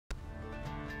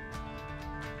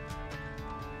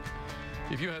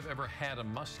If you have ever had a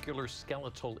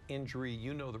musculoskeletal injury,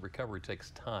 you know the recovery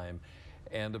takes time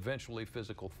and eventually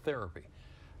physical therapy.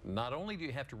 Not only do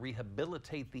you have to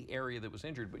rehabilitate the area that was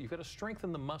injured, but you've got to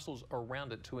strengthen the muscles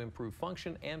around it to improve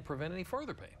function and prevent any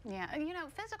further pain. Yeah, you know,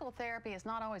 physical therapy is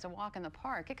not always a walk in the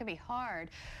park. It can be hard.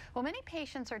 Well, many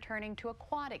patients are turning to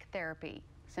aquatic therapy.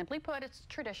 Simply put, it's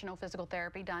traditional physical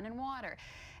therapy done in water.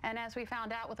 And as we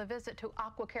found out with a visit to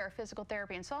Aquacare Physical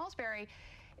Therapy in Salisbury,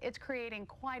 it's creating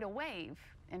quite a wave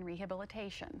in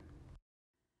rehabilitation.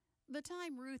 The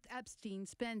time Ruth Epstein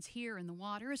spends here in the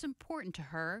water is important to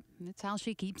her. It's how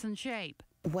she keeps in shape.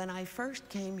 When I first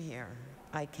came here,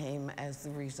 I came as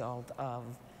the result of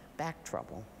back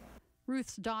trouble.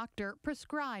 Ruth's doctor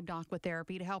prescribed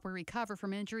aquatherapy to help her recover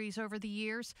from injuries over the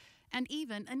years and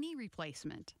even a knee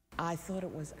replacement. I thought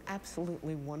it was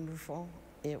absolutely wonderful.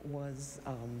 It was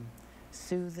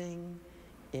soothing,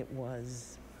 it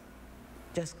was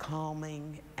just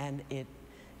calming, and it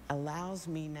allows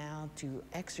me now to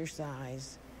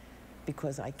exercise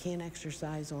because I can't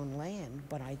exercise on land,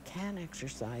 but I can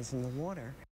exercise in the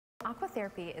water.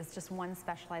 Aquatherapy is just one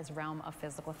specialized realm of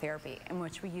physical therapy in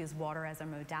which we use water as a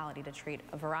modality to treat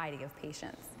a variety of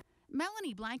patients.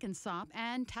 Melanie Blankensop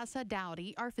and Tessa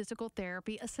Dowdy are physical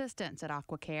therapy assistants at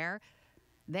Aquacare.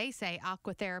 They say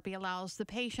aquatherapy allows the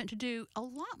patient to do a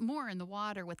lot more in the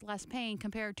water with less pain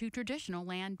compared to traditional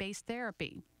land-based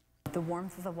therapy. The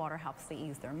warmth of the water helps to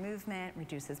ease their movement,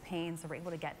 reduces pain, so we're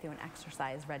able to get through an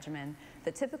exercise regimen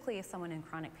that typically someone in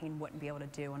chronic pain wouldn't be able to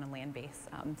do on a land-based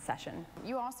session.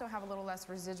 You also have a little less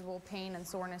residual pain and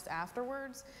soreness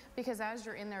afterwards because as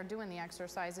you're in there doing the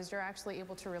exercises, you're actually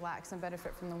able to relax and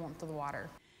benefit from the warmth of the water.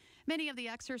 Many of the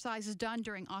exercises done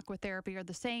during aquatherapy are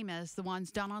the same as the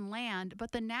ones done on land,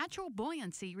 but the natural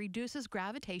buoyancy reduces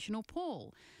gravitational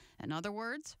pull. In other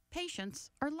words,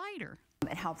 patients are lighter.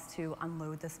 It helps to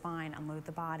unload the spine, unload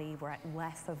the body. We're at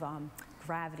less of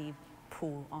gravity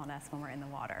pull on us when we're in the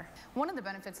water. One of the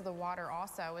benefits of the water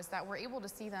also is that we're able to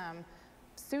see them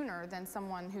sooner than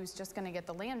someone who's just going to get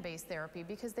the land-based therapy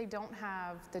because they don't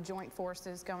have the joint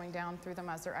forces going down through them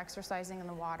as they're exercising in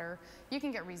the water. You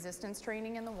can get resistance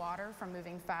training in the water from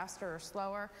moving faster or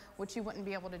slower, which you wouldn't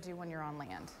be able to do when you're on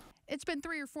land. It's been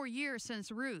 3 or 4 years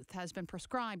since Ruth has been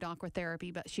prescribed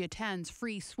aquatherapy, but she attends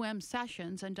free swim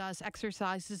sessions and does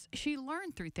exercises she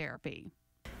learned through therapy.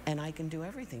 And I can do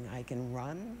everything. I can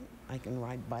run, I can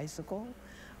ride bicycle,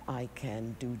 I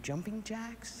can do jumping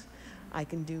jacks, I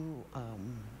can do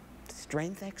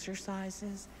strength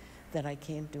exercises that I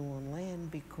can't do on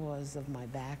land because of my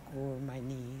back or my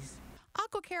knees.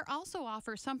 Aquacare also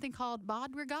offers something called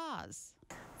Bad Ragaz.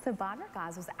 So Bad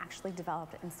Ragaz was actually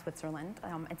developed in Switzerland.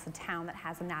 It's a town that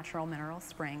has natural mineral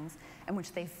springs in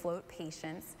which they float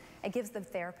patients. It gives the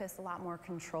therapist a lot more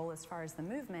control as far as the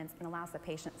movements and allows the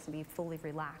patients to be fully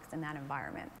relaxed in that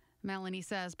environment. Melanie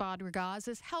says Bad Ragaz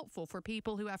is helpful for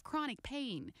people who have chronic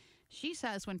pain. She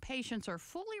says when patients are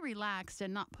fully relaxed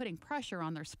and not putting pressure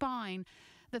on their spine,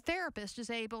 the therapist is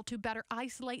able to better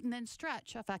isolate and then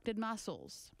stretch affected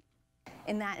muscles.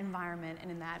 In that environment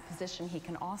and in that position, he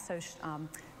can also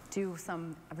do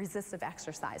some resistive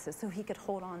exercises. So he could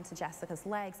hold on to Jessica's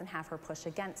legs and have her push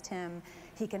against him.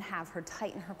 He can have her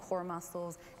tighten her core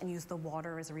muscles and use the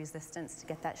water as a resistance to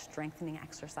get that strengthening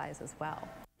exercise as well.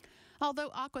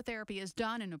 Although aquatherapy is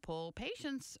done in a pool,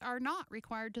 patients are not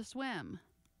required to swim.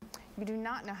 You do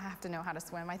not have to know how to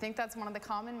swim. I think that's one of the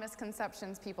common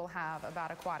misconceptions people have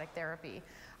about aquatic therapy.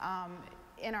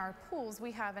 In our pools,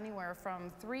 we have anywhere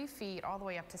from 3 feet all the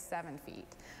way up to 7 feet.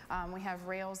 We have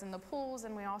rails in the pools,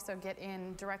 and we also get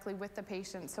in directly with the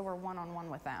patient, so we're one-on-one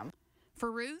with them.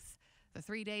 For Ruth, the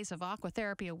 3 days of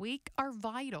aquatherapy a week are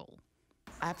vital.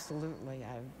 Absolutely.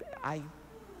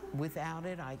 Without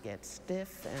it, I get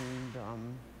stiff,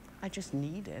 and I just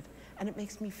need it, and it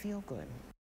makes me feel good.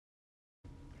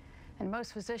 And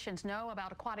most physicians know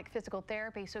about aquatic physical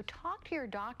therapy, so talk to your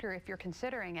doctor if you're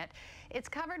considering it. It's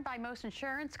covered by most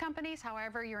insurance companies.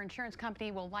 However, your insurance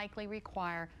company will likely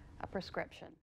require a prescription.